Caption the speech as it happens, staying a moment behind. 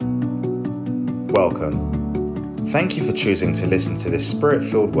Welcome. Thank you for choosing to listen to this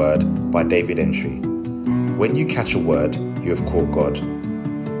Spirit-filled word by David Entry. When you catch a word, you have caught God.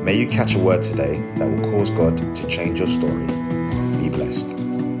 May you catch a word today that will cause God to change your story. Be blessed.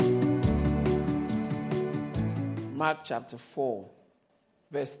 Mark chapter 4,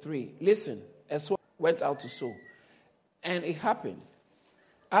 verse 3. Listen, a sower went out to sow. And it happened,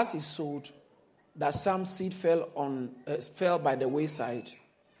 as he sowed, that some seed fell by the wayside,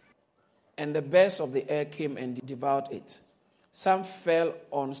 and the birds of the air came and devoured it. Some fell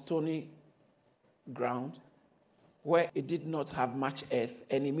on stony ground, where it did not have much earth,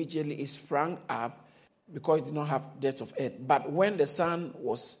 and immediately it sprang up, because it did not have depth of earth. But when the sun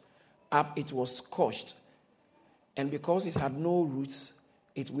was up, it was scorched, and because it had no roots,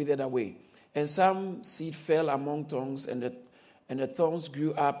 it withered away. And some seed fell among thorns, and the thorns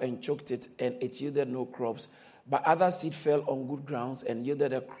grew up and choked it, and it yielded no crops. But other seed fell on good grounds and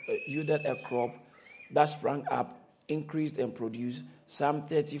yielded a crop that sprang up, increased and produced, some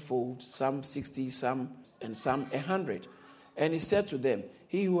 30-fold, some 60, some 100. And he said to them,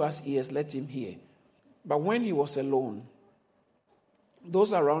 "He who has ears, let him hear." But when he was alone,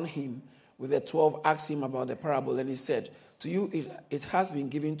 those around him with the 12 asked him about the parable, and he said, "To you it has been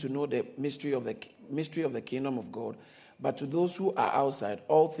given to know the mystery of the kingdom of God, but to those who are outside,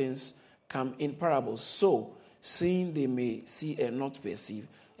 all things come in parables. So, seeing they may see and not perceive,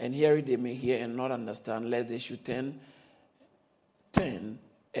 and hearing they may hear and not understand, lest they should turn, and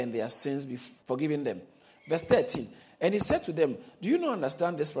their sins be forgiven them." Verse 13. And he said to them, "Do you not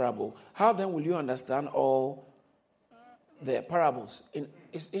understand this parable? How then will you understand all the parables?"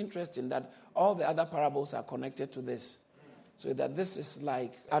 It's interesting that all the other parables are connected to this. So that this is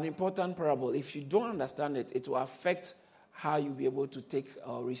like an important parable. If you don't understand it, it will affect how you'll be able to take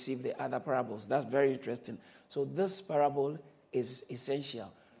or receive the other parables. That's very interesting. So this parable is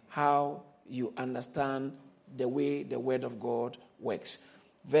essential, how you understand the way the word of God works.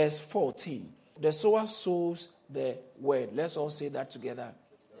 Verse 14. The sower sows the word. Let's all say that together.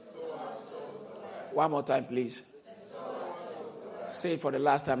 One more time, please. Say it for the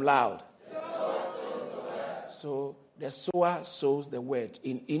last time loud. So the sower sows the word.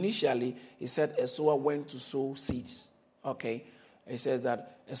 Initially, he said a sower went to sow seeds. Okay? He says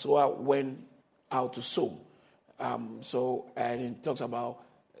that a sower went out to sow. And it talks about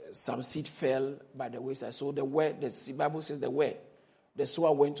some seed fell by the wayside. So the word, the Bible says the word. The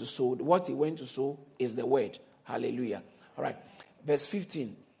sower went to sow. What he went to sow is the word. Hallelujah. All right. Verse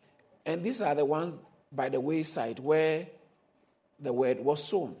 15. And these are the ones by the wayside where the word was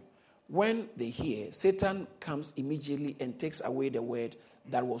sown. When they hear, Satan comes immediately and takes away the word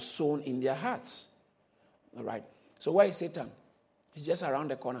that was sown in their hearts. All right. So where is Satan? He's just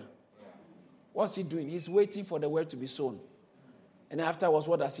around the corner. What's he doing? He's waiting for the word to be sown. And afterwards,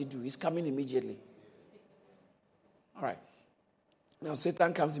 what does he do? He's coming immediately. All right. Now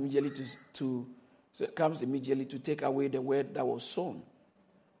Satan comes immediately to take away the word that was sown.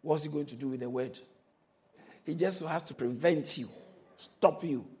 What's he going to do with the word? He just has to prevent you, stop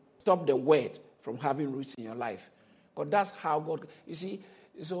the word from having roots in your life. Because that's how God, you see,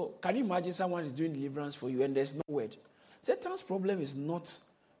 so can you imagine someone is doing deliverance for you and there's no word? Satan's problem is not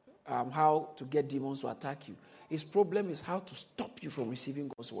how to get demons to attack you. His problem is how to stop you from receiving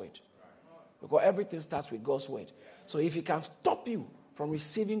God's word. Because everything starts with God's word. So if he can stop you from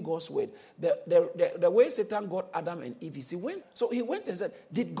receiving God's word, the way Satan got Adam and Eve is he went and said,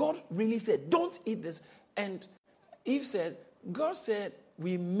 "Did God really say, don't eat this?" And Eve said, "God said,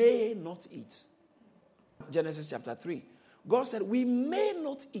 we may not eat." Genesis chapter 3. God said, "We may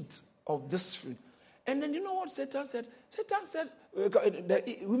not eat of this fruit." And then you know what Satan said? The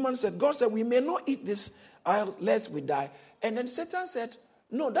woman said, "God said, we may not eat this, lest we die." And then Satan said,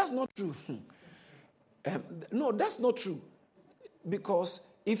 "No, that's not true." No, that's not true. Because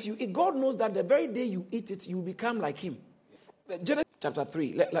if you eat, God knows that the very day you eat it, you become like him. Genesis chapter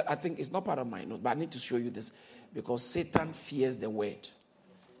 3. I think it's not part of my notes, but I need to show you this. Because Satan fears the word.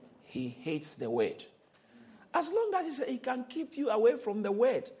 He hates the word. As long as he can keep you away from the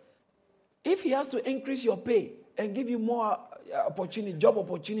word. If he has to increase your pay and give you more job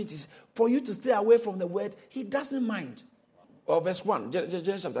opportunities for you to stay away from the word, he doesn't mind. Verse 1,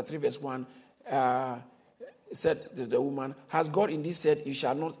 Genesis chapter 3, verse 1, said to the woman, "Has God indeed said, you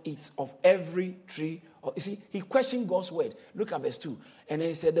shall not eat of every tree?" You see, he questioned God's word. Look at verse 2. And then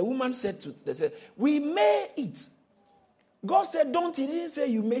he said, the woman said, "We may eat." God said, "Don't eat." He didn't say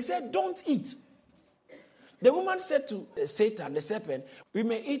you may. He said, "Don't eat." The woman said to Satan, the serpent, "We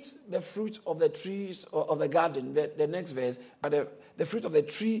may eat the fruit of the trees of the garden." The next verse, the fruit of the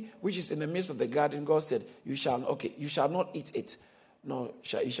tree which is in the midst of the garden, God said, you shall not eat it. No,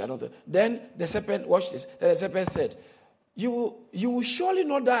 you shall not. Then the serpent, watch this. Then the serpent said, you will surely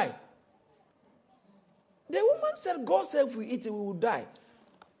not die. The woman said, God said if we eat it, we will die.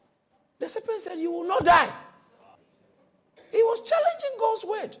 The serpent said, you will not die. He was challenging God's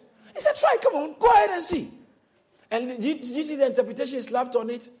word. He said, try, come on, go ahead and see. And did you see the interpretation he slapped on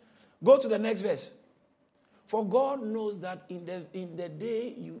it? Go to the next verse. For God knows that in the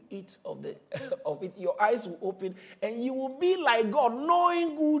day you eat of it, your eyes will open and you will be like God,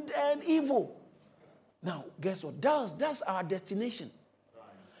 knowing good and evil. Now, guess what? That's our destination.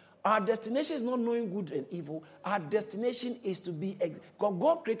 Our destination is not knowing good and evil. Our destination is to be...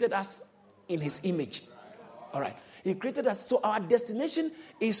 God created us in his image. All right. He created us. So our destination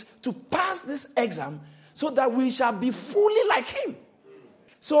is to pass this exam so that we shall be fully like him.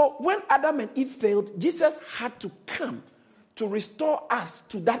 So when Adam and Eve failed, Jesus had to come to restore us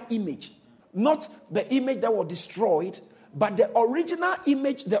to that image. Not the image that was destroyed, but the original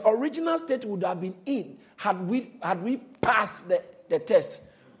image, the original state would have been in had we passed the test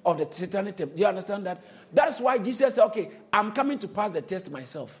of the satanic temple. Do you understand that? That's why Jesus said, okay, I'm coming to pass the test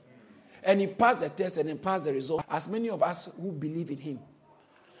myself. And he passed the test and then passed the result. As many of us who believe in him.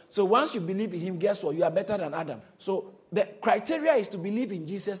 So once you believe in him, guess what? You are better than Adam. So the criteria is to believe in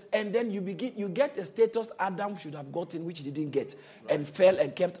Jesus, and then you get the status Adam should have gotten, which he didn't get, and fell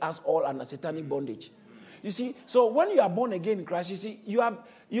and kept us all under satanic bondage. You see, so when you are born again in Christ, you see, you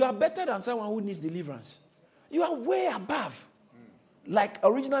are better than someone who needs deliverance. You are way above.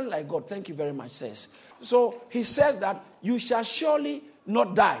 Originally like God. Thank you very much, says. So he says that you shall surely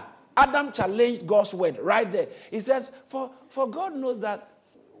not die. Adam challenged God's word right there. He says, for God knows that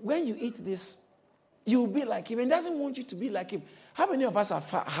when you eat this, you will be like him. And doesn't want you to be like him. How many of us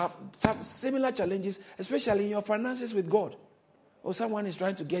have some similar challenges, especially in your finances with God? Or someone is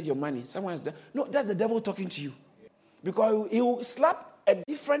trying to get your money. No, that's the devil talking to you. Because he will slap a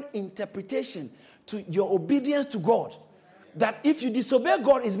different interpretation to your obedience to God. That if you disobey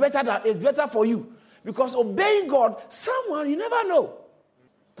God, it's better for you. Because obeying God, someone, you never know.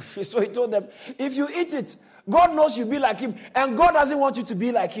 So he told them, if you eat it, God knows you'll be like him. And God doesn't want you to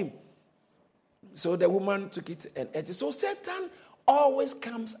be like him. So the woman took it and ate it. So Satan always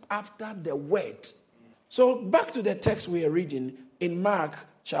comes after the word. So back to the text we are reading in Mark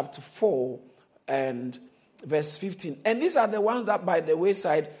chapter 4 and verse 15. And these are the ones that by the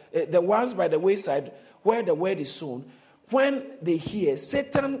wayside, where the word is sown. When they hear,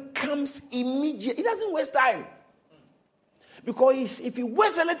 Satan comes immediately. He doesn't waste time. Because if he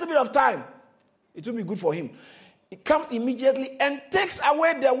wastes a little bit of time, it will be good for him. He comes immediately and takes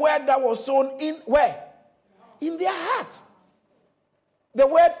away the word that was sown in where? In their heart. The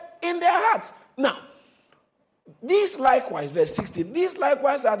word in their hearts. Now, these likewise, verse 16, these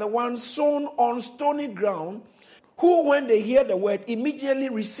likewise are the ones sown on stony ground, who when they hear the word immediately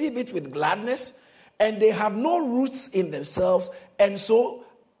receive it with gladness, and they have no roots in themselves, and so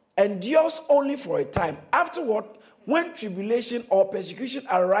endures only for a time. Afterward, when tribulation or persecution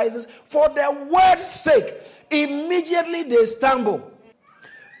arises for their word's sake, immediately they stumble.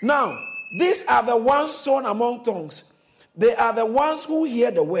 Now, these are the ones sown among thorns. They are the ones who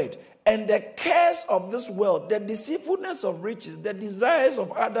hear the word, and the cares of this world, the deceitfulness of riches, the desires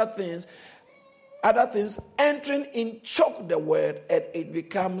of other things entering in choke the word, and it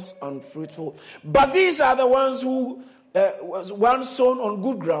becomes unfruitful. But these are the ones who one sown on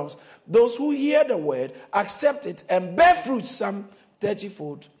good grounds, those who hear the word, accept it, and bear fruit, some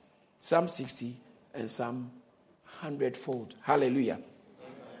 30-fold, some 60, and some 100-fold. Hallelujah. Amen.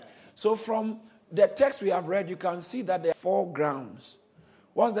 So from the text we have read, you can see that there are 4 grounds.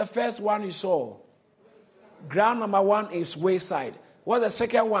 What's the first one you saw? Ground number 1 is wayside. What's the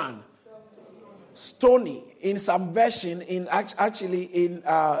second one? Stony. In some version, in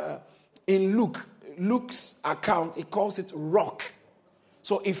Luke's account, it calls it rock.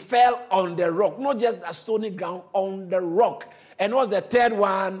 So it fell on the rock, not just a stony ground, on the rock. And what's the third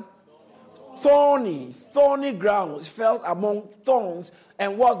one? Thorny ground. It fell among thorns.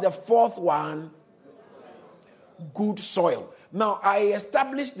 And what's the fourth one? Good soil. Now, I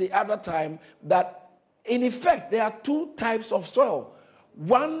established the other time that, in effect, there are 2 types of soil.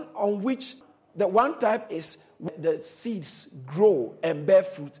 One on which the one type is the seeds grow and bear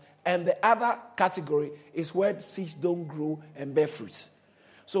fruit, and the other category is where the seeds don't grow and bear fruits.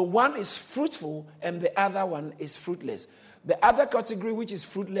 So one is fruitful and the other one is fruitless. The other category, which is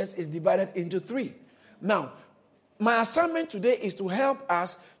fruitless, is divided into 3. Now, my assignment today is to help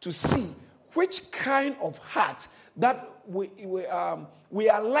us to see which kind of heart that we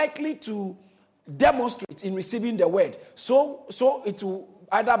are likely to demonstrate in receiving the word. So it will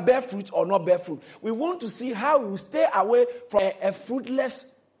either bear fruit or not bear fruit. We want to see how we stay away from a fruitless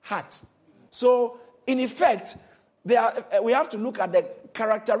heart. So, in effect, we have to look at the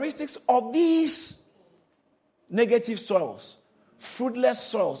characteristics of these negative soils, fruitless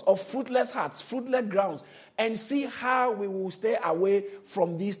soils, or fruitless hearts, fruitless grounds, and see how we will stay away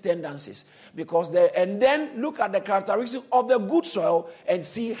from these tendencies. And then look at the characteristics of the good soil and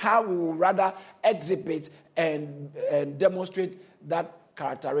see how we will rather exhibit and demonstrate that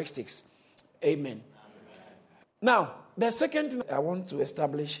characteristics. Amen. Now, the second thing I want to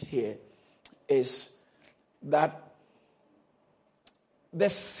establish here is that the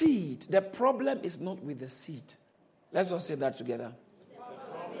seed, the problem is not with the seed. Let's just say that together.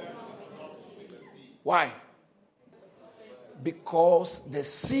 Why? Because the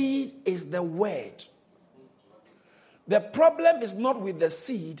seed is the word. The problem is not with the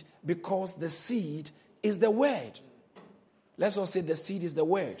seed because the seed is the word. Let's all say the seed is the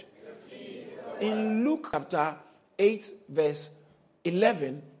word. In Luke chapter 8 verse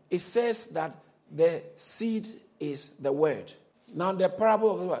 11, it says that the seed is the word. Now the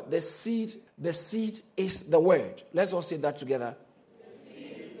parable of the word, the seed is the word. Let's all say that together.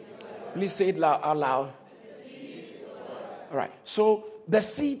 Please say it out loud. All right. So the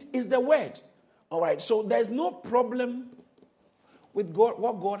seed is the word. All right. So there's no problem with God,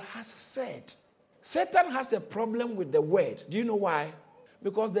 what God has said. Satan has a problem with the word. Do you know why?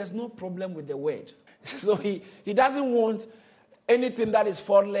 Because there's no problem with the word. So he doesn't want anything that is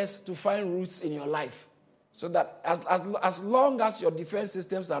faultless to find roots in your life. So that as long as your defense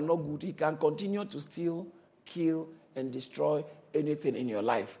systems are not good, he can continue to steal, kill, and destroy anything in your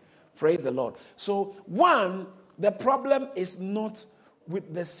life. Praise the Lord. So one, the problem is not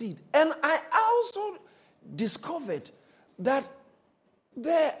with the seed. And I also discovered that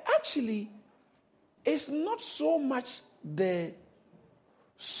there actually is not so much the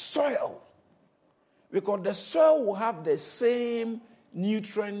soil, because the soil will have the same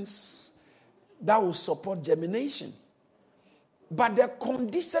nutrients that will support germination. But there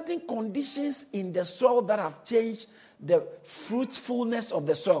are certain conditions in the soil that have changed the fruitfulness of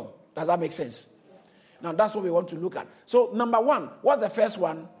the soil. Does that make sense? Now, that's what we want to look at. So, number one, what's the first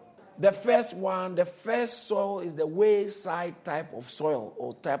one? The first soil is the wayside type of soil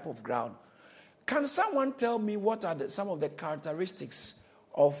or type of ground. Can someone tell me what are some of the characteristics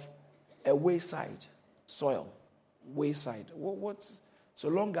of a wayside soil? Wayside. What's so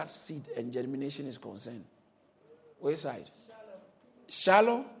long as seed and germination is concerned? Wayside.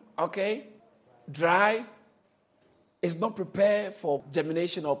 Shallow, okay. Dry. It's not prepared for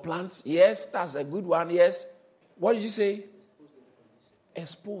germination or plants. Yes, that's a good one. Yes. What did you say?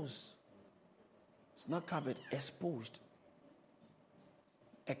 Exposed. It's not covered. Exposed.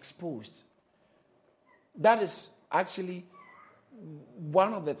 Exposed. That is actually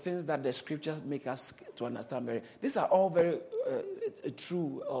one of the things that the scriptures make us to understand. These are all very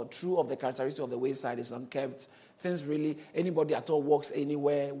true of the characteristics of the wayside. Is unkept. Things really, anybody at all walks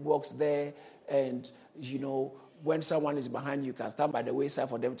anywhere, walks there, and when someone is behind you, can stand by the wayside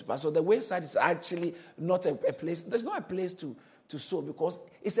for them to pass. So the wayside is actually not a place. There's not a place to sow because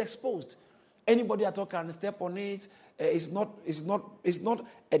it's exposed. Anybody at all can step on it. It's not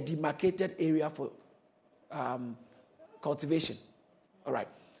a demarcated area for cultivation. All right.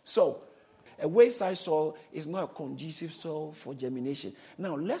 So a wayside soil is not a conducive soil for germination.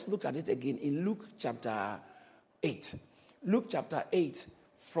 Now let's look at it again in Luke chapter 8. Luke chapter 8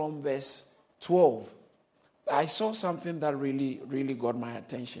 from verse 12. I saw something that really, really got my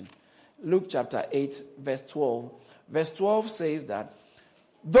attention. Luke chapter 8, verse 12. Verse 12 says that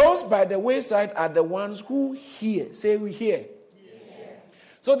those by the wayside are the ones who hear. Say we hear.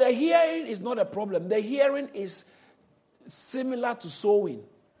 So the hearing is not a problem. The hearing is similar to sowing.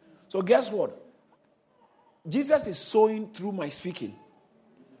 So guess what? Jesus is sowing through my speaking.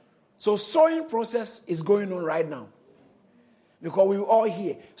 So sowing process is going on right now. Because we all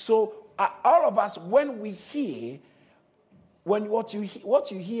hear. So all of us, when we hear, what you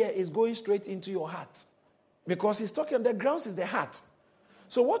hear is going straight into your heart. Because he's talking, the grounds is the heart.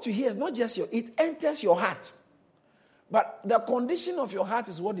 So what you hear is not just it enters your heart. But the condition of your heart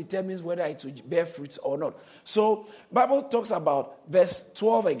is what determines whether it will bear fruits or not. So Bible talks about verse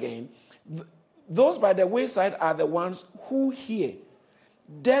 12 again. Those by the wayside are the ones who hear.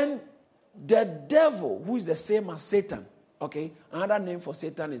 Then the devil, who is the same as Satan, okay? Another name for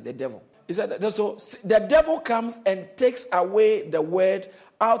Satan is the devil. He said, so the devil comes and takes away the word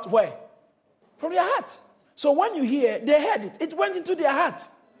out where? From your heart. So when you hear, they heard it. It went into their heart.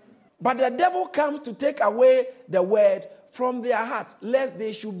 But the devil comes to take away the word from their heart, lest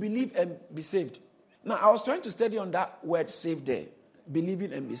they should believe and be saved. Now, I was trying to study on that word saved there.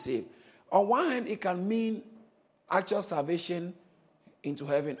 believing and be saved. On one hand, it can mean actual salvation into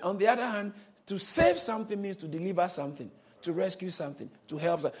heaven. On the other hand, to save something means to deliver something, to rescue something, to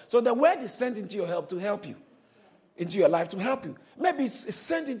help. So the word is sent into your help to help you, into your life to help you. Maybe it's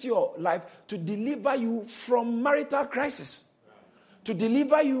sent into your life to deliver you from marital crisis, to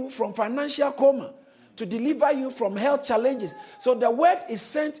deliver you from financial coma, to deliver you from health challenges. So the word is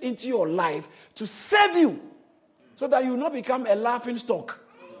sent into your life to save you so that you will not become a laughing stock.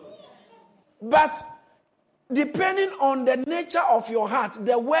 But depending on the nature of your heart,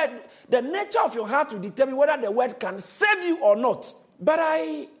 the nature of your heart will determine whether the word can save you or not. But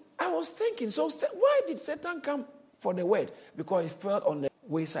I was thinking, so why did Satan come for the word? Because it fell on the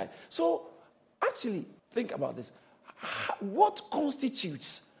wayside. So actually, think about this. What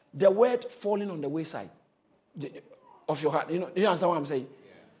constitutes the word falling on the wayside of your heart? You understand what I'm saying?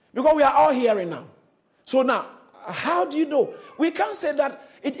 Yeah. Because we are all hearing now. So now, how do you know? We can't say that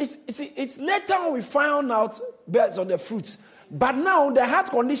it's later on we found out based on the fruits. But now the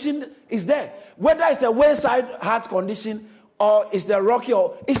heart condition is there. Whether it's a wayside heart condition or it's the rocky,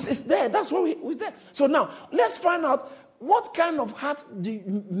 or it's there. That's what we're there. So now, let's find out what kind of heart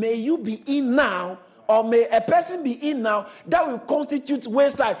may you be in now, or may a person be in now that will constitute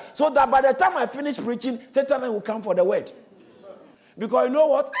wayside, so that by the time I finish preaching, Satan will come for the word. Because you know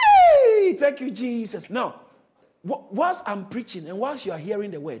what? Hey, thank you, Jesus. Now, whilst I'm preaching and whilst you are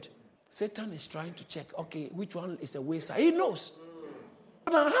hearing the word, Satan is trying to check, okay, which one is a wayside? He knows.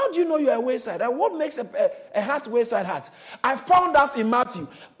 Now, how do you know you're a wayside? And what makes a heart wayside heart? I found out in Matthew.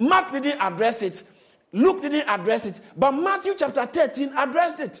 Mark didn't address it. Luke didn't address it. But Matthew chapter 13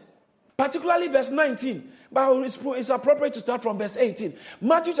 addressed it. Particularly verse 19. But it's appropriate to start from verse 18.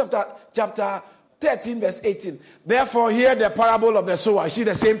 Matthew chapter 13, verse 18. Therefore, hear the parable of the sower. You see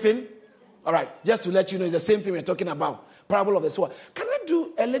the same thing? All right. Just to let you know, it's the same thing we're talking about. Parable of the sower. Can I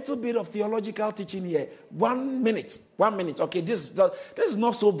do a little bit of theological teaching here? 1 minute. 1 minute. Okay, this is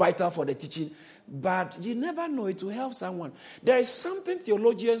not so vital for the teaching, but you never know, it will help someone. There is something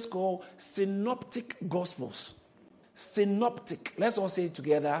theologians call synoptic gospels. Synoptic. Let's all say it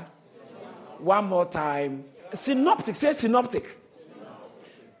together. One more time. Synoptic. Say synoptic.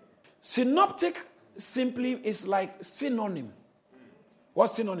 Synoptic simply is like synonym.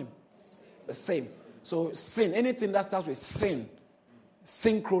 What's synonym? The same. So sin, anything that starts with sin,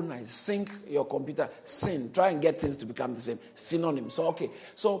 synchronize, sync your computer, sin, try and get things to become the same. Synonym. So, okay.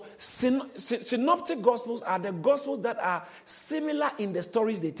 So synoptic gospels are the gospels that are similar in the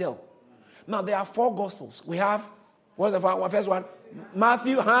stories they tell. Now, there are 4 gospels. We have, what's the first one?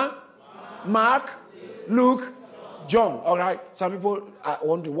 Matthew, Mark, Luke, John. All right. Some people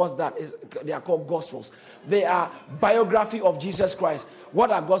wonder what's that? They are called gospels. They are biography of Jesus Christ.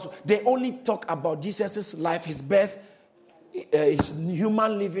 What are gospels? They only talk about Jesus' life, his birth, his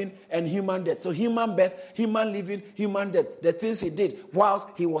human living, and human death. So human birth, human living, human death. The things he did whilst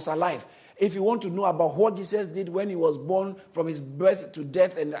he was alive. If you want to know about what Jesus did when he was born, from his birth to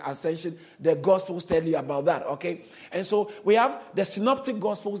death and ascension, the Gospels tell you about that, okay? And so we have the synoptic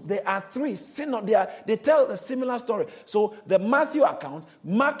Gospels. There are 3. They tell a similar story. So the Matthew account,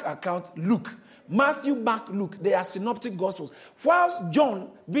 Mark account, Luke. Matthew, Mark, Luke, they are synoptic Gospels. Whilst John,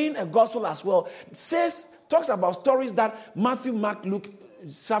 being a Gospel as well, talks about stories that Matthew, Mark, Luke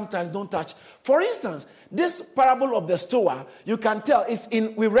sometimes don't touch. For instance, this parable of the sower, you can tell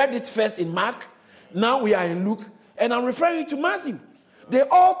we read it first in Mark, now we are in Luke, and I'm referring to Matthew. They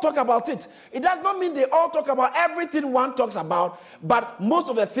all talk about it. It does not mean they all talk about everything one talks about, but most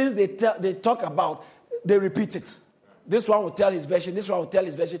of the things they talk about, they repeat it. This one will tell his version, this one will tell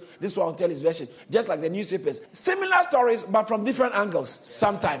his version, this one will tell his version. Just like the newspapers. Similar stories, but from different angles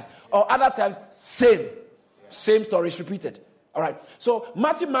sometimes. Or other times, same stories repeated. All right. So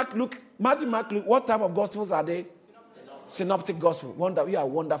Matthew, Mark, Luke. What type of gospels are they? Synoptic gospel. We are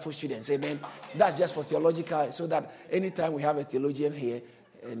wonderful students. Amen. That's just for theological, so that anytime we have a theologian here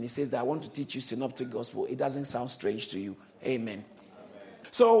and he says that I want to teach you synoptic gospel, it doesn't sound strange to you. Amen.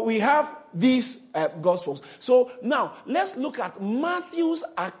 So we have these gospels. So now let's look at Matthew's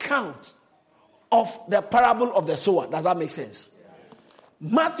account of the parable of the sower. Does that make sense?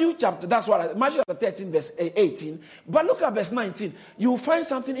 Matthew chapter 13 verse 18. But look at verse 19. You will find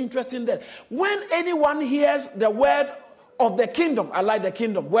something interesting there. When anyone hears the word of the kingdom, I like the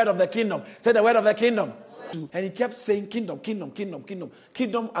kingdom, word of the kingdom. Say the word of the kingdom. And he kept saying kingdom.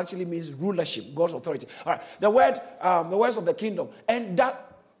 Kingdom actually means rulership, God's authority. All right. The words of the kingdom. And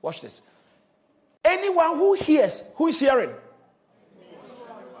that, watch this. Anyone who hears, who is hearing?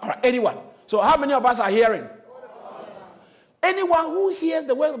 All right, anyone. So how many of us are hearing? Anyone who hears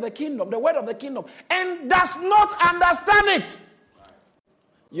the word of the kingdom, and does not understand it.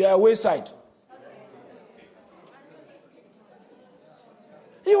 You are a wayside.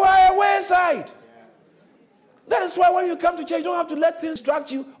 You are a wayside. That is why when you come to church, you don't have to let things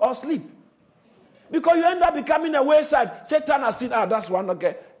distract you or sleep. Because you end up becoming a wayside. Satan has seen, that's one,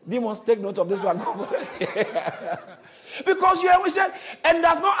 okay. Demons, take note of this one. Because you are a wayside and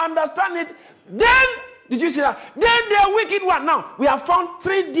does not understand it. Then, did you see that? Then the wicked one. Now, we have found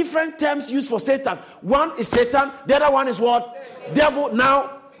 3 different terms used for Satan. One is Satan. The other one is what? Devil.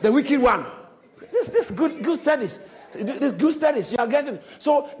 Now, the wicked one. This good studies. This good studies. You are getting it.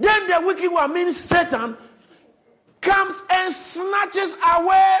 So, then the wicked one means Satan comes and snatches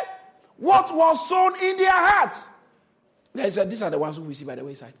away what was sown in their hearts. They said, these are the ones who we see by the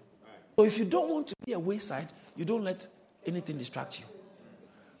wayside. So if you don't want to be a wayside, you don't let anything distract you.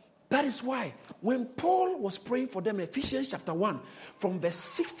 That is why when Paul was praying for them in Ephesians chapter 1, from verse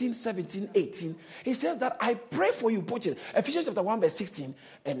 16, 17, 18, he says that I pray for you. Ephesians chapter 1, verse 16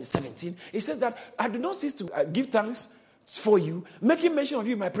 and 17, he says that I do not cease to give thanks for you, making mention of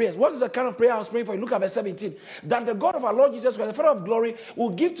you in my prayers. What is the kind of prayer I was praying for you? Look at verse 17. That the God of our Lord Jesus Christ, the Father of glory, will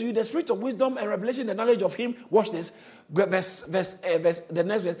give to you the spirit of wisdom and revelation, the knowledge of him. Watch this. The next verse.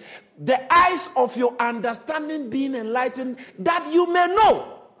 The eyes of your understanding being enlightened, that you may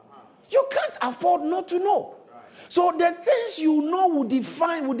know. You can't afford not to know. So the things you know will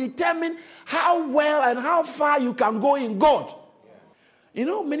determine how well and how far you can go in God. You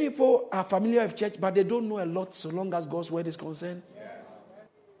know, many people are familiar with church, but they don't know a lot so long as God's word is concerned. Yeah.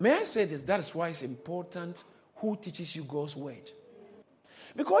 May I say this? That is why it's important who teaches you God's word.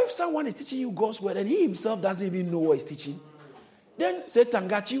 Because if someone is teaching you God's word and he himself doesn't even know what he's teaching, then Satan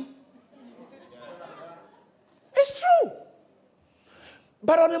got you. It's true.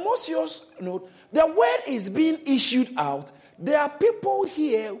 But on a more serious note, the word is being issued out. There are people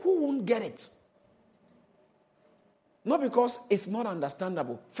here who won't get it. Not because it's not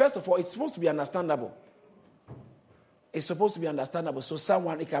understandable. First of all, it's supposed to be understandable. It's supposed to be understandable. So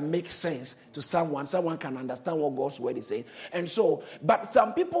it can make sense to someone. Someone can understand what God's word is saying. And so, but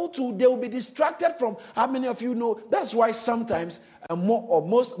some people too, they will be distracted from how many of you know. That's why sometimes, more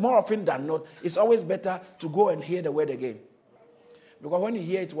often than not, it's always better to go and hear the word again. Because when you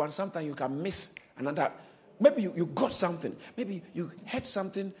hear it once, sometimes you can miss another. Maybe you got something. Maybe you heard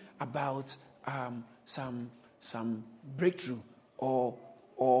something about some breakthrough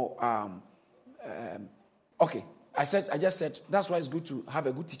okay. I just said that's why it's good to have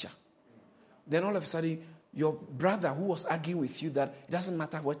a good teacher. Then all of a sudden, your brother who was arguing with you that it doesn't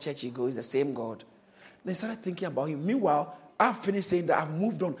matter what church you go, it's the same God. They started thinking about him. Meanwhile, I've finished saying that I've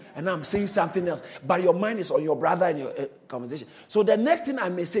moved on and I'm saying something else. But your mind is on your brother and your conversation. So the next thing I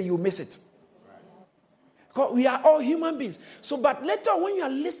may say, you miss it. Because we are all human beings. So, but later when you are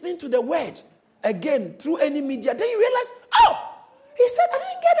listening to the word, again, through any media, then you realize, he said, I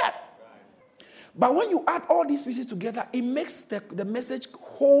didn't get that. But when you add all these pieces together, it makes the message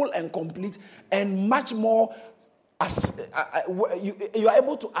whole and complete and much more, you are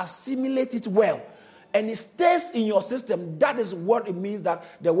able to assimilate it well. And it stays in your system. That is what it means that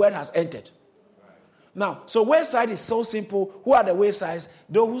the word has entered. Now, so wayside is so simple. Who are the waysides?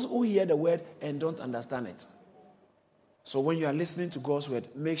 Those who hear the word and don't understand it. So when you are listening to God's word,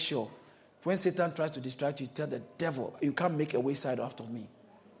 make sure when Satan tries to distract you, tell the devil, you can't make a wayside out of me.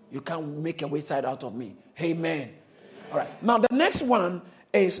 You can't make a wayside out of me. Amen. All right. Now, the next one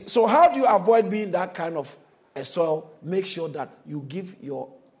is, so how do you avoid being that kind of a soil? Make sure that you give your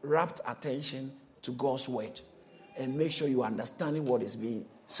rapt attention to God's word and make sure you are understanding what is being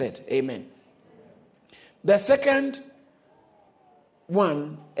said. Amen. The second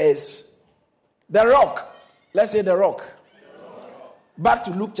one is the rock. Let's say the rock. Back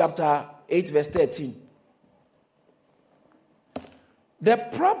to Luke chapter 8, verse 13. The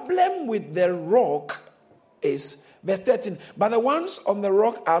problem with the rock is, verse 13, but the ones on the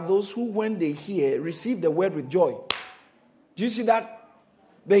rock are those who, when they hear, receive the word with joy. Do you see that?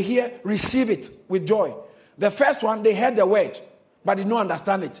 They hear, receive it with joy. The first one, they heard the word, but did not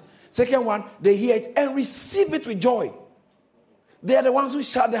understand it. Second one, they hear it and receive it with joy. They are the ones who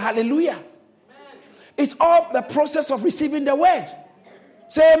shout the hallelujah. Amen. It's all the process of receiving the word.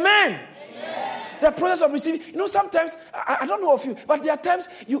 Say amen. Amen. The process of receiving. You know, sometimes, I don't know of you, but there are times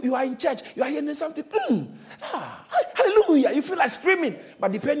you are in church, you are hearing something. Hallelujah. You feel like screaming.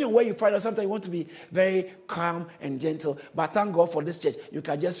 But depending on where you find out, sometimes you want to be very calm and gentle. But thank God for this church. You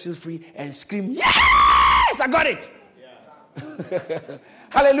can just feel free and scream, yes, I got it. Yeah.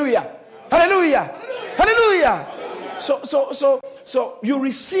 Hallelujah. Hallelujah. Hallelujah. So you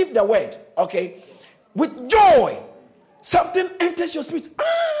receive the word, okay, with joy. Something enters your spirit.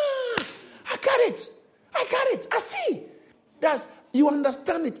 I got it. I see. You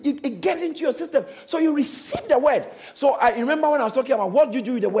understand it. It gets into your system. So you receive the word. So I remember when I was talking about what you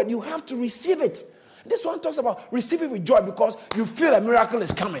do with the word, you have to receive it. This one talks about receive it with joy because you feel a miracle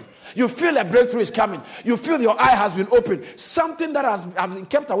is coming. You feel a breakthrough is coming. You feel your eye has been opened. Something that has been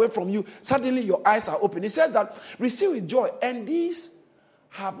kept away from you, suddenly your eyes are open. It says that receive with joy. And these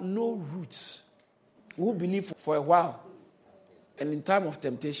have no roots. Who believe for a while and in time of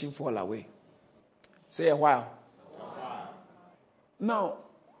temptation fall away. Say a while. Now,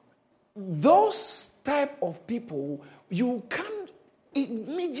 those type of people, you can't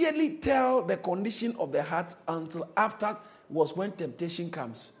immediately tell the condition of the heart until after was when temptation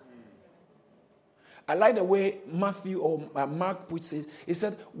comes. I like the way Matthew or Mark puts it. He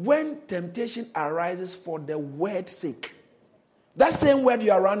said, when temptation arises for the word's sake. That same word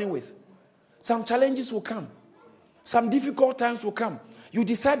you are running with. Some challenges will come. Some difficult times will come. You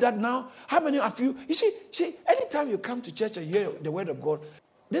decide that now. How many of you see, anytime you come to church and hear the word of God,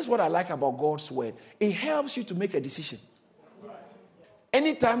 this is what I like about God's word. It helps you to make a decision.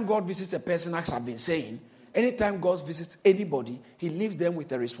 Anytime God visits a person, as I've been saying, anytime God visits anybody, he leaves them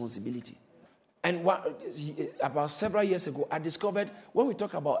with a responsibility. And about several years ago, I discovered when we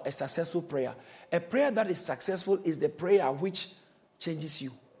talk about a successful prayer, a prayer that is successful is the prayer which changes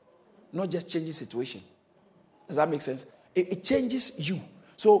you, not just changes situation. Does that make sense? It changes you.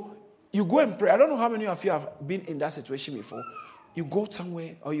 So you go and pray. I don't know how many of you have been in that situation before. You go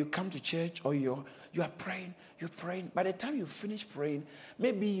somewhere or you come to church or you are praying. You're praying. By the time you finish praying,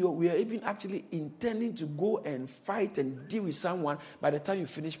 maybe we are even actually intending to go and fight and deal with someone. By the time you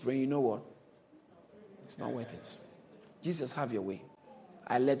finish praying, you know what? It's not worth it. Jesus, have your way.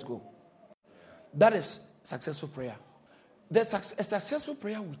 I let go. That is successful prayer. A successful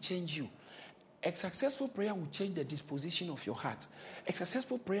prayer will change you. A successful prayer will change the disposition of your heart. A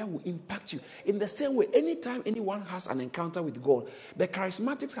successful prayer will impact you. In the same way, anytime anyone has an encounter with God, the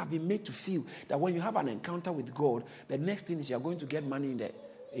charismatics have been made to feel that when you have an encounter with God, the next thing is you are going to get money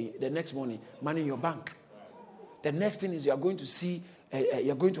the next morning, money in your bank. The next thing is you are going to see,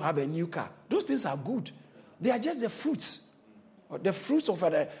 you're going to have a new car. Those things are good. They are just the fruits. The fruits of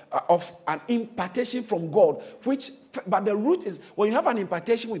an impartation from God, but the root is when you have an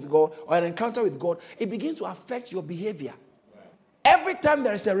impartation with God or an encounter with God, it begins to affect your behavior. Right. Every time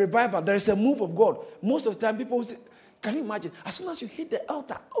there is a revival, there is a move of God. Most of the time, people will say, can you imagine? As soon as you hit the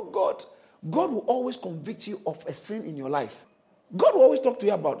altar, oh God will always convict you of a sin in your life. God will always talk to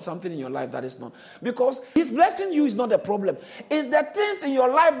you about something in your life that is not. Because His blessing you is not the problem. It's the things in your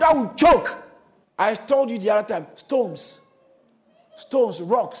life that will choke. I told you the other time, stones,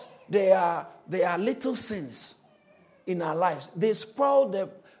 rocks, they are little sins in our lives. They spoil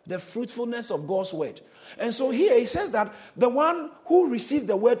the fruitfulness of God's word. And so here he says that the one who received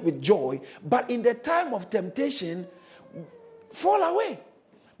the word with joy, but in the time of temptation, fall away.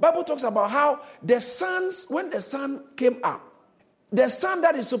 Bible talks about how when the sun came up, the sun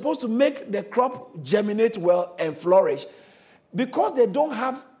that is supposed to make the crop germinate well and flourish, because they don't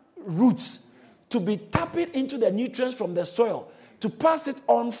have roots to be tapping into the nutrients from the soil, to pass it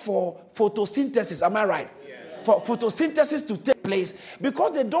on for photosynthesis. Am I right? Yes. For photosynthesis to take place.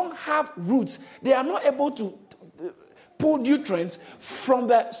 Because they don't have roots, they are not able to pull nutrients from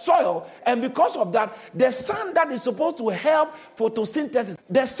the soil. And because of that, the sun that is supposed to help photosynthesis,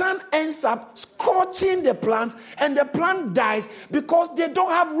 the sun ends up scorching the plant, and the plant dies because they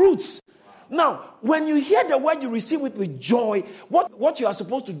don't have roots. Now, when you hear the word, you receive it with joy. What you are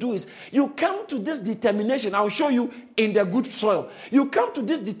supposed to do is you come to this determination. I'll show you in the good soil. You come to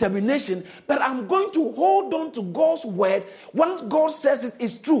this determination that I'm going to hold on to God's word. Once God says it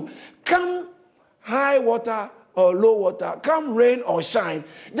is true, come high water or low water, come rain or shine,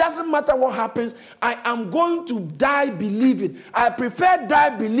 doesn't matter what happens, I am going to die believing. I prefer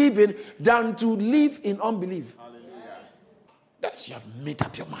die believing than to live in unbelief. Hallelujah. That you have made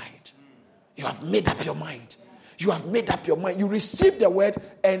up your mind. You have made up your mind. You have made up your mind. You receive the word,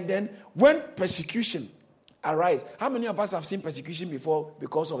 and then when persecution arises, how many of us have seen persecution before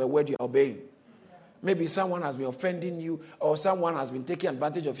because of a word you are obeying? Maybe someone has been offending you, or someone has been taking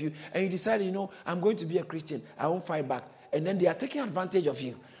advantage of you, and you decide, I'm going to be a Christian. I won't fight back. And then they are taking advantage of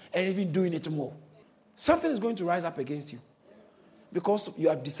you and even doing it more. Something is going to rise up against you because you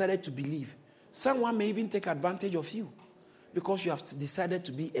have decided to believe. Someone may even take advantage of you because you have decided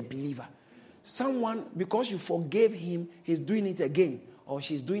to be a believer. Someone, because you forgave him, he's doing it again, or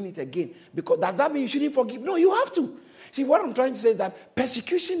she's doing it again. Because does that mean you shouldn't forgive? No, you have to. See, what I'm trying to say is that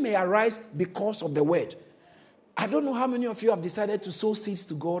persecution may arise because of the word. I don't know how many of you have decided to sow seeds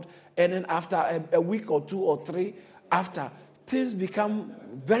to God, and then after a week or 2 or 3, after, things become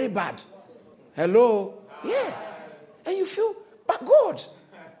very bad. Hello? Yeah. And you feel, But God.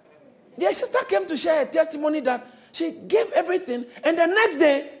 The sister came to share a testimony that she gave everything, and the next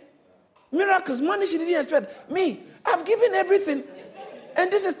day, miracles, money she didn't expect. Me, I've given everything,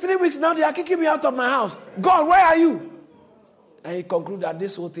 and this is 3 weeks now. They are kicking me out of my house. God, where are you? And he concluded that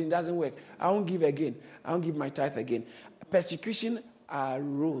this whole thing doesn't work. I won't give again. I won't give my tithe again. Persecution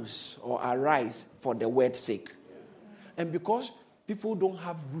arise for the word's sake. And because people don't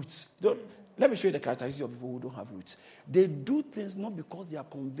have roots. Let me show you the characteristics of people who don't have roots. They do things not because they are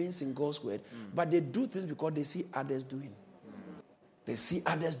convinced in God's word, but they do things because they see others doing. They see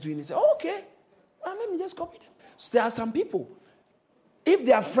others doing it and say, oh, okay, well, let me just copy them. So there are some people, if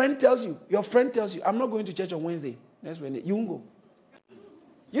your friend tells you, I'm not going to church on Wednesday, next Wednesday, you won't go.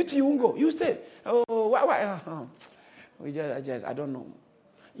 You too, you won't go. You stay. Oh, why? I don't know.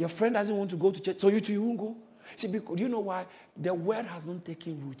 Your friend doesn't want to go to church, so you too, you won't go. See, because you know why? The word has not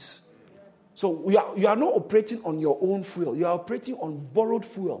taken roots. So you are not operating on your own fuel. You are operating on borrowed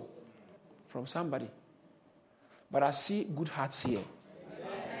fuel from somebody. But I see good hearts here.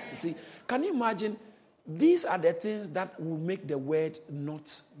 You see, can you imagine? These are the things that will make the word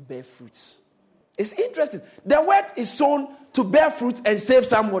not bear fruits. It's interesting. The word is sown to bear fruits and save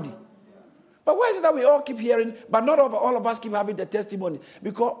somebody. But why is it that we all keep hearing, but not all of us keep having the testimony?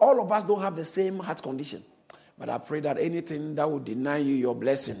 Because all of us don't have the same heart condition. But I pray that anything that will deny you your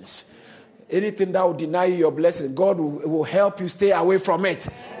blessings, anything that will deny you your blessing, God will help you stay away from it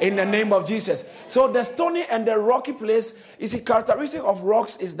in the name of Jesus. So the stony and the rocky place, is a characteristic of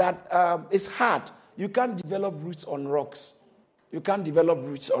rocks is that it's hard. You can't develop roots on rocks. You can't develop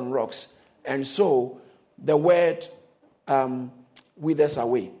roots on rocks. And so the word withers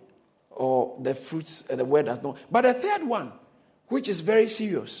away. Or the fruits, the word does not. But the third one, which is very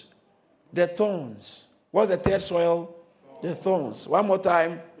serious, the thorns. What's the third soil? The thorns. One more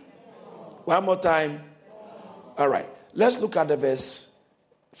time. All right. Let's look at the verse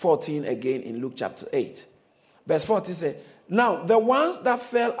 14 again in Luke chapter 8. Verse 14 says, now the ones that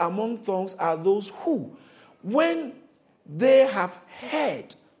fell among thorns are those who, when they have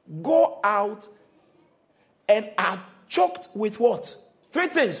heard, go out and are choked with what? 3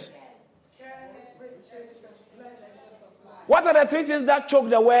 things. What are the 3 things that choke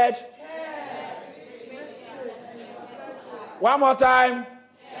the word? One more time.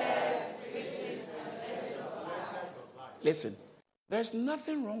 Listen, there's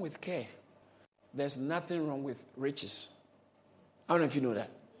nothing wrong with care. There's nothing wrong with riches. I don't know if you know that.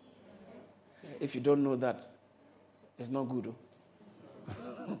 If you don't know that, it's not good.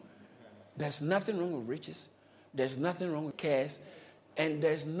 There's nothing wrong with riches. There's nothing wrong with cares. And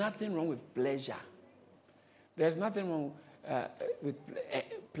there's nothing wrong with pleasure. There's nothing wrong with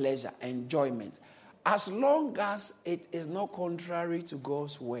pleasure, enjoyment. As long as it is not contrary to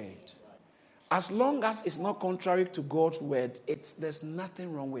God's word. As long as it's not contrary to God's word, there's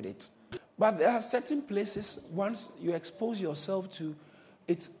nothing wrong with it. But there are certain places, once you expose yourself to,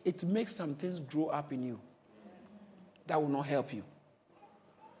 it makes some things grow up in you. That will not help you.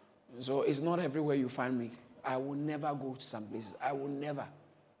 So it's not everywhere you find me. I will never go to some places. I will never.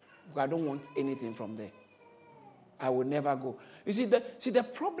 I don't want anything from there. I will never go. You see, the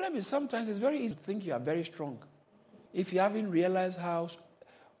problem is sometimes it's very easy to think you are very strong. If you haven't realized how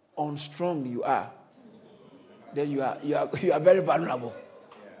unstrong you are, then you are very vulnerable.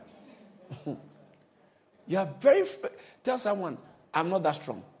 You are very. Tell someone, I'm not that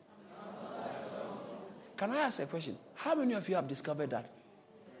strong. Can I ask a question? How many of you have discovered that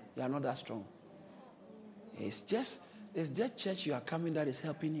you are not that strong? It's just church you are coming that is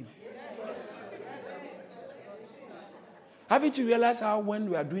helping you. Haven't you realized how when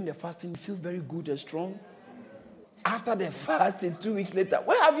we are doing the fasting, you feel very good and strong? After the fasting, 2 weeks later,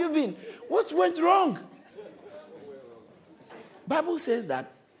 where have you been? What went wrong? Bible says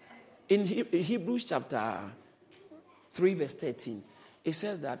that in Hebrews chapter 3 verse 13, it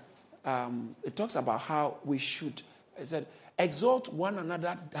says that it talks about how we should. It said, exhort one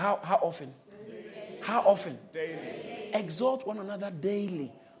another. How often? Daily. How often? Daily. Exhort one another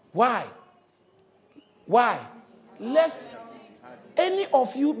daily. Why? Lest any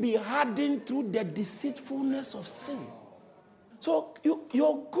of you be hardened through the deceitfulness of sin. So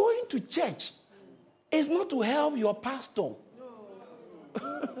you're going to church. It's not to help your pastor.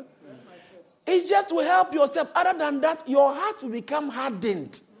 It's just to help yourself. Other than that, your heart will become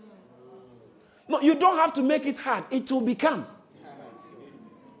hardened. No, you don't have to make it hard. It will become.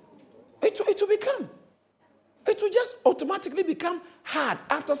 It will become. It will just automatically become hard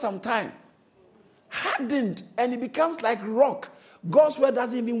after some time. Hardened, and it becomes like rock. God's word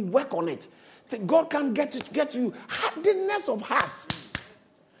doesn't even work on it. God can't get to you. Hardness of heart.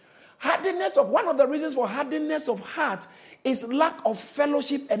 One of the reasons for hardness of heart is lack of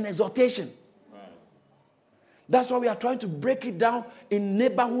fellowship and exhortation. That's why we are trying to break it down in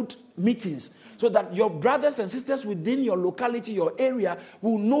neighborhood meetings, so that your brothers and sisters within your locality, your area,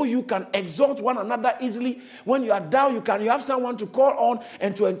 will know you can exhort one another easily. When you are down, you have someone to call on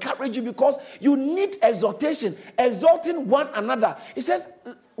and to encourage you, because you need exhortation, exhorting one another. It says,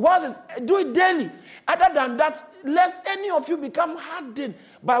 do it daily. Other than that, lest any of you become hardened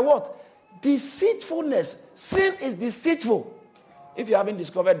by what? Deceitfulness. Sin is deceitful. If you haven't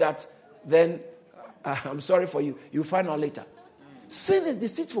discovered that, then I'm sorry for you. You'll find out later. Sin is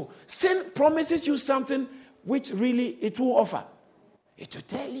deceitful. Sin promises you something which really it will offer. It will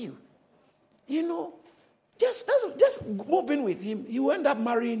tell you, just move in with him. He will end up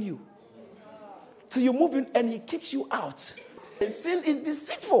marrying you. So you move in and he kicks you out. Sin is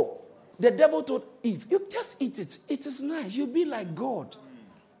deceitful. The devil told Eve, you just eat it. It is nice. You'll be like God.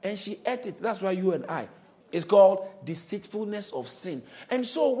 And she ate it. That's why you and I. It's called deceitfulness of sin. And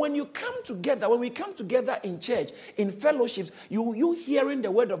so when we come together in church, in fellowships, you hearing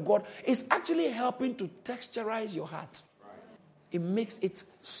the word of God is actually helping to texturize your heart. It makes it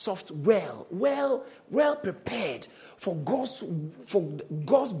soft, well prepared for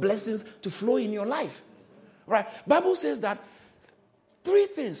God's blessings to flow in your life. Right? Bible says that 3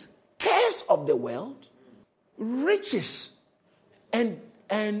 things: cares of the world, riches, and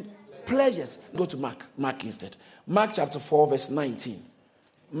pleasures. Go to Mark instead. Mark chapter 4, verse 19.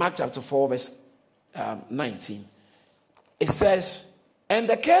 Mark chapter 4, verse 19. It says, and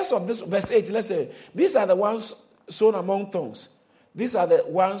the cares of this, verse 8, let's say, these are the ones sown among thorns. These are the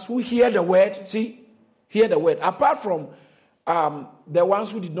ones who hear the word. See? Hear the word. Apart from the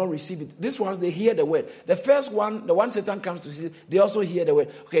ones who did not receive it. These ones, they hear the word. The first one, the one Satan comes to see, they also hear the word.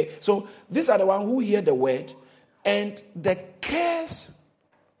 Okay, so these are the ones who hear the word, and the cares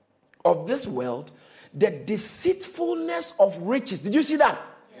of this world, the deceitfulness of riches. Did you see that?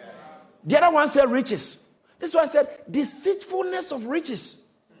 Yes. The other one said riches. This one said deceitfulness of riches.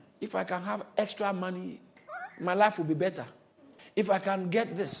 If I can have extra money, my life will be better. If I can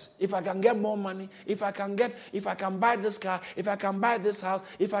get this, if I can get more money, if I can buy this car, if I can buy this house,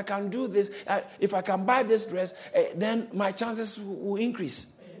 if I can do this, if I can buy this dress, then my chances will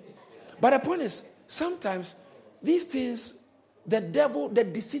increase. But the point is, sometimes these things, the devil, the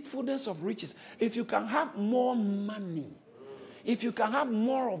deceitfulness of riches, if you can have more money, if you can have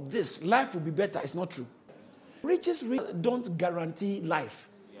more of this, life will be better. It's not true. Riches don't guarantee life.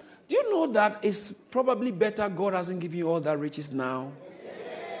 Do you know that it's probably better God hasn't given you all that riches now?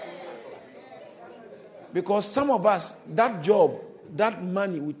 Because some of us, that job, that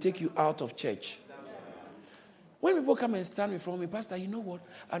money will take you out of church. When people come and stand before me, Pastor, you know what?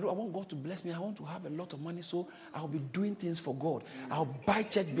 I want God to bless me. I want to have a lot of money, so I'll be doing things for God. I'll buy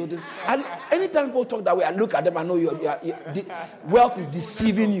church buildings. And anytime people talk that way, I look at them, I know wealth is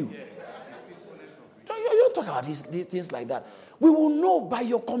deceiving you. You don't talk about these things like that. We will know by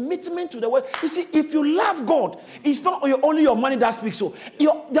your commitment to the word. You see, if you love God, it's not only your money that speaks. So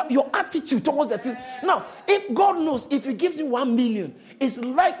your attitude towards the thing. Now, if God knows, if He gives you 1 million, it's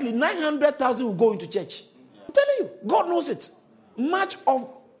likely 900,000 will go into church. I'm telling you, God knows it. Much of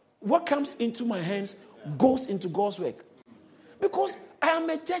what comes into my hands goes into God's work. Because I am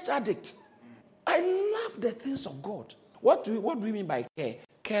a church addict. I love the things of God. What do we mean by care?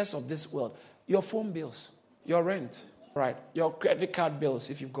 Cares of this world. Your phone bills, your rent, right? Your credit card bills,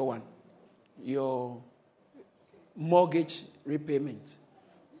 if you've got one. Your mortgage repayment.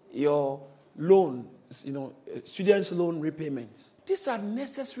 Your loan, student's loan repayment. These are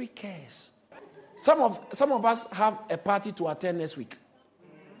necessary cares. Some of us have a party to attend next week.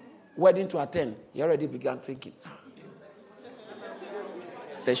 Wedding to attend. You already began thinking.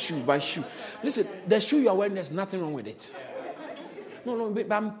 The shoe, buy shoe. Listen, the shoe you are wearing, there's nothing wrong with it. No,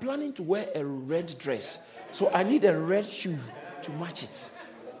 but I'm planning to wear a red dress. So I need a red shoe to match it.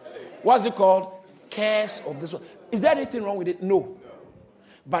 What's it called? Cares of this one. Is there anything wrong with it? No.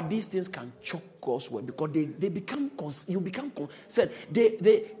 But these things can choke God's word because they become concerned.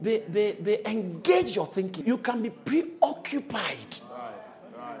 They engage your thinking. You can be preoccupied.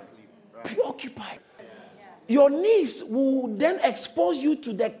 Right. Preoccupied. Your needs will then expose you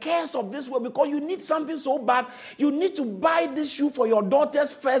to the cares of this world because you need something so bad. You need to buy this shoe for your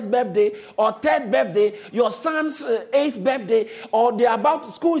daughter's first birthday or third birthday, your son's 8th birthday, or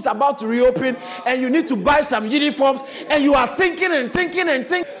school is about to reopen and you need to buy some uniforms and you are thinking and thinking and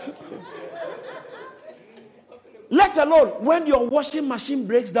thinking. Let alone when your washing machine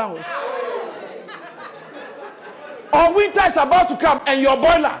breaks down. Or winter is about to come and your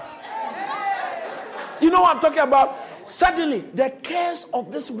boiler. You know what I'm talking about? Suddenly, the cares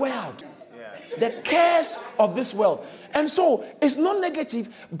of this world The cares of this world. And so it's not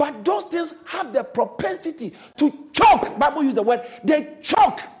negative, but those things have the propensity to choke. Bible use the word, they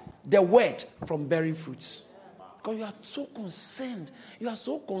choke the word from bearing fruits. Because you are so concerned. You are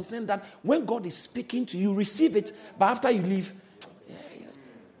so concerned that when God is speaking to you, receive it, but after you leave,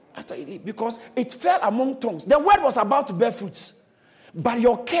 because it fell among tongues. The word was about to bear fruits. But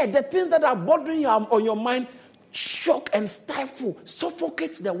your care, the things that are bothering you on your mind, choke and stifle,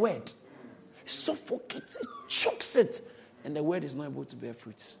 suffocates the word. Suffocates it, chokes it, and the word is not able to bear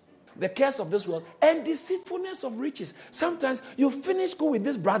fruits. The cares of this world and deceitfulness of riches. Sometimes you finish school with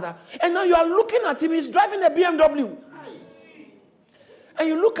this brother, and now you are looking at him, he's driving a BMW. And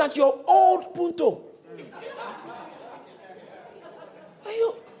you look at your old Punto. And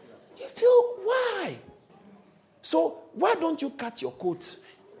you feel, why? So why don't you cut your coat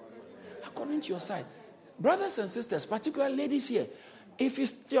according to your size? Brothers and sisters, particularly ladies here, if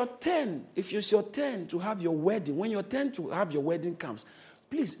it's your turn to have your wedding, when your turn to have your wedding comes,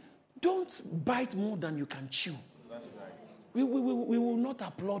 please don't bite more than you can chew. We will not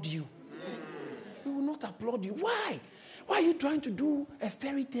applaud you. We will not applaud you. Why? Why are you trying to do a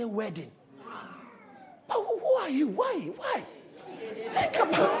fairy tale wedding? Who are you? Why? Think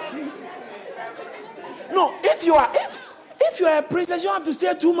about it. No, if you are a princess, you don't have to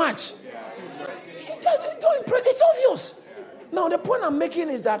say too much. Just don't impress. It's obvious. Now the point I'm making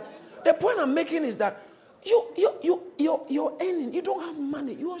is that you're earning. You don't have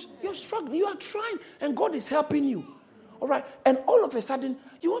money. You're struggling. You are trying, and God is helping you. All right, and all of a sudden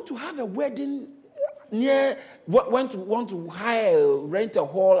you want to have a wedding near. Want to rent a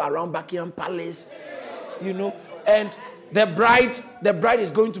hall around Buckingham Palace, and the bride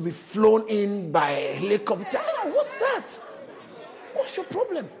is going to be flown in by helicopter. What's that? What's your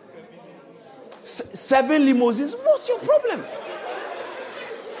problem? 7 limousines. What's your problem?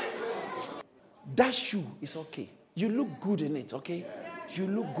 That shoe is okay. You look good in it, okay? You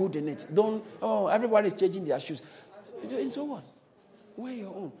look good in it. Everybody's changing their shoes. So what? Wear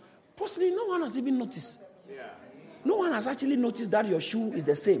your own. Possibly no one has even noticed. No one has actually noticed that your shoe is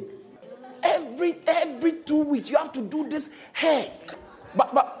the same. Every 2 weeks, you have to do this hair.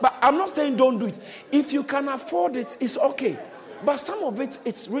 But I'm not saying don't do it. If you can afford it, it's okay. But some of it,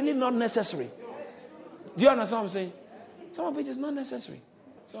 it's really not necessary. Do you understand what I'm saying? Some of it is not necessary.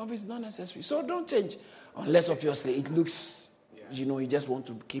 Some of it is not necessary. So don't change. Unless, obviously, it looks, you just want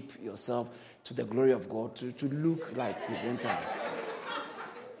to keep yourself to the glory of God, to look like presenter.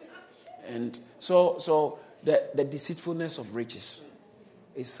 And so the deceitfulness of riches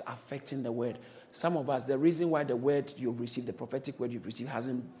is affecting the word. Some of us, the reason why the word you've received, the prophetic word you've received,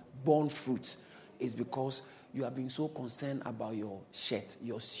 hasn't borne fruit is because you have been so concerned about your shirt,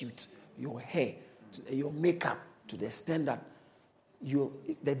 your suit, your hair, your makeup, to the extent that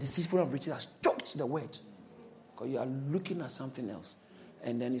the deceitfulness of riches has choked the word. Because you are looking at something else.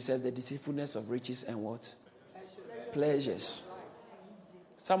 And then he says the deceitfulness of riches and what? Pleasures.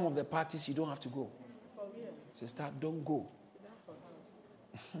 Some of the parties you don't have to go. Sister, don't go.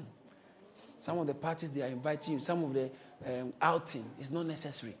 Some of the parties they are inviting you, some of the outing is not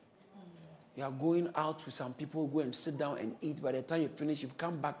necessary. You are going out with some people, go and sit down and eat. By the time you finish, you've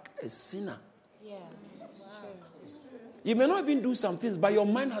come back a sinner. Yeah. Wow. You may not even do some things, but your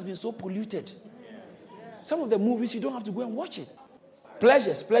mind has been so polluted. Some of the movies, you don't have to go and watch it.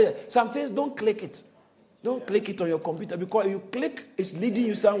 Pleasures. Some things, don't click it. Don't click it on your computer, because if you click, it's leading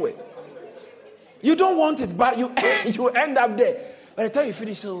you somewhere. You don't want it, but you end up there. By the time you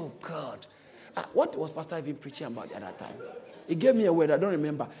finish, oh God. What was Pastor even preaching about at that time? He gave me a word, I don't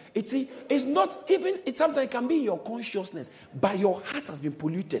remember. It's not even, sometimes it can be in your consciousness, but your heart has been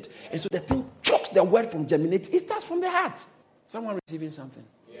polluted. And so the thing chokes the word from germinating. It starts from the heart. Someone receiving something.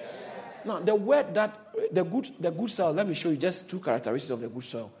 Yeah. Now, the word that, the good soil, let me show you just 2 characteristics of the good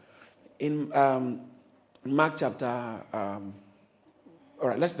soil. In Mark chapter, all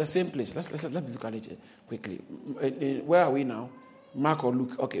right, the same place. Let me look at it quickly. Where are we now? Mark or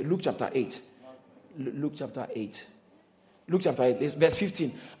Luke? Okay, Luke chapter 8. Luke chapter 8, verse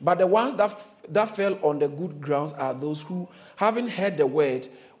 15. But the ones that fell on the good grounds are those who, having heard the word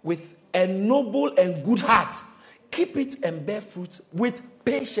with a noble and good heart, keep it and bear fruit with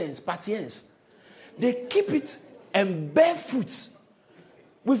patience. They keep it and bear fruits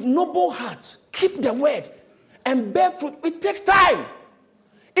with noble heart. Keep the word and bear fruit. It takes time.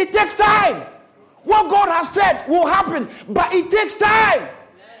 What God has said will happen, but it takes time.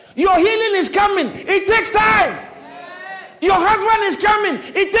 Your healing is coming. It takes time. Your husband is coming.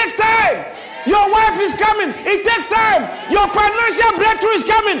 It takes time. Your wife is coming. It takes time. Your financial breakthrough is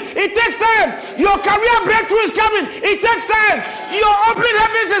coming. It takes time. Your career breakthrough is coming. It takes time. Your opening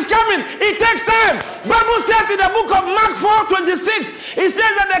heavens is coming. It takes time. Bible says in the book of Mark 4:26, it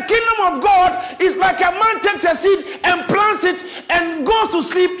says that the kingdom of God is like a man takes a seed and plants it and goes to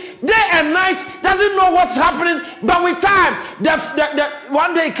sleep day and night, doesn't know what's happening, but with time,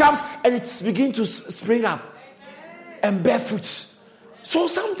 one day it comes and it's beginning to spring up and bear fruits. So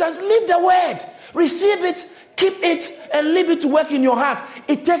sometimes leave the word, receive it, keep it, and leave it to work in your heart.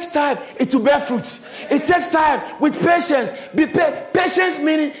 It takes time to bear fruits. It takes time with patience. Patience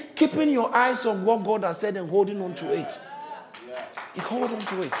meaning keeping your eyes on what God has said and holding on to it. Hold on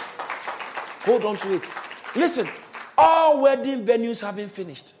to it. Hold on to it. Listen, all wedding venues haven't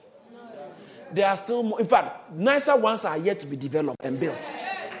finished. There are still more. In fact, nicer ones are yet to be developed and built.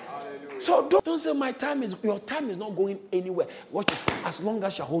 So don't say your time is not going anywhere. Watch this. As long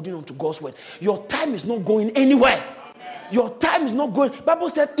as you're holding on to God's word, your time is not going anywhere. Your time is not going. Bible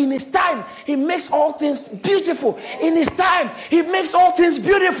said in his time, he makes all things beautiful. In his time, he makes all things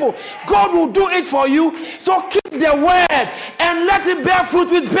beautiful. God will do it for you. So keep the word and let it bear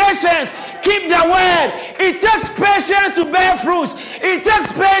fruit with patience. Keep the word. It takes patience to bear fruits. It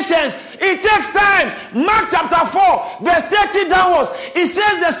takes patience. It takes time. Mark chapter 4, verse 30 downwards. It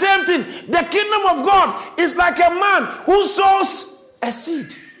says the same thing. The kingdom of God is like a man who sows a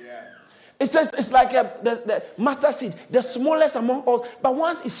seed. It says it's like the mustard seed, the smallest among all. But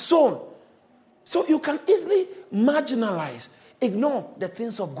once it's sown, so you can easily marginalize, ignore the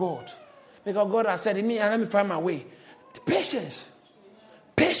things of God. Because God has said in me, and let me find my way. Patience.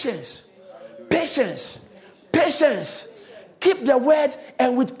 Patience. Patience. Patience. Keep the word,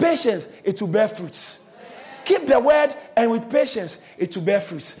 and with patience, it will bear fruits. Keep the word, and with patience, it will bear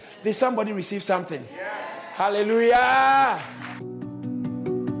fruits. Did somebody receive something? Yeah. Hallelujah.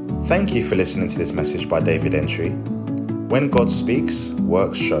 Thank you for listening to this message by David Entry. When God speaks,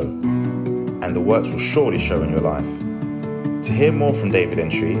 works show, and the works will surely show in your life. To hear more from David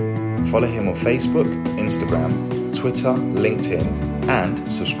Entry, follow him on Facebook, Instagram, Twitter, LinkedIn,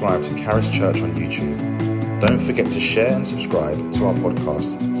 and subscribe to Charis Church on YouTube. Don't forget to share and subscribe to our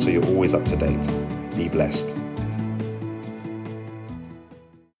podcast so you're always up to date. Be blessed.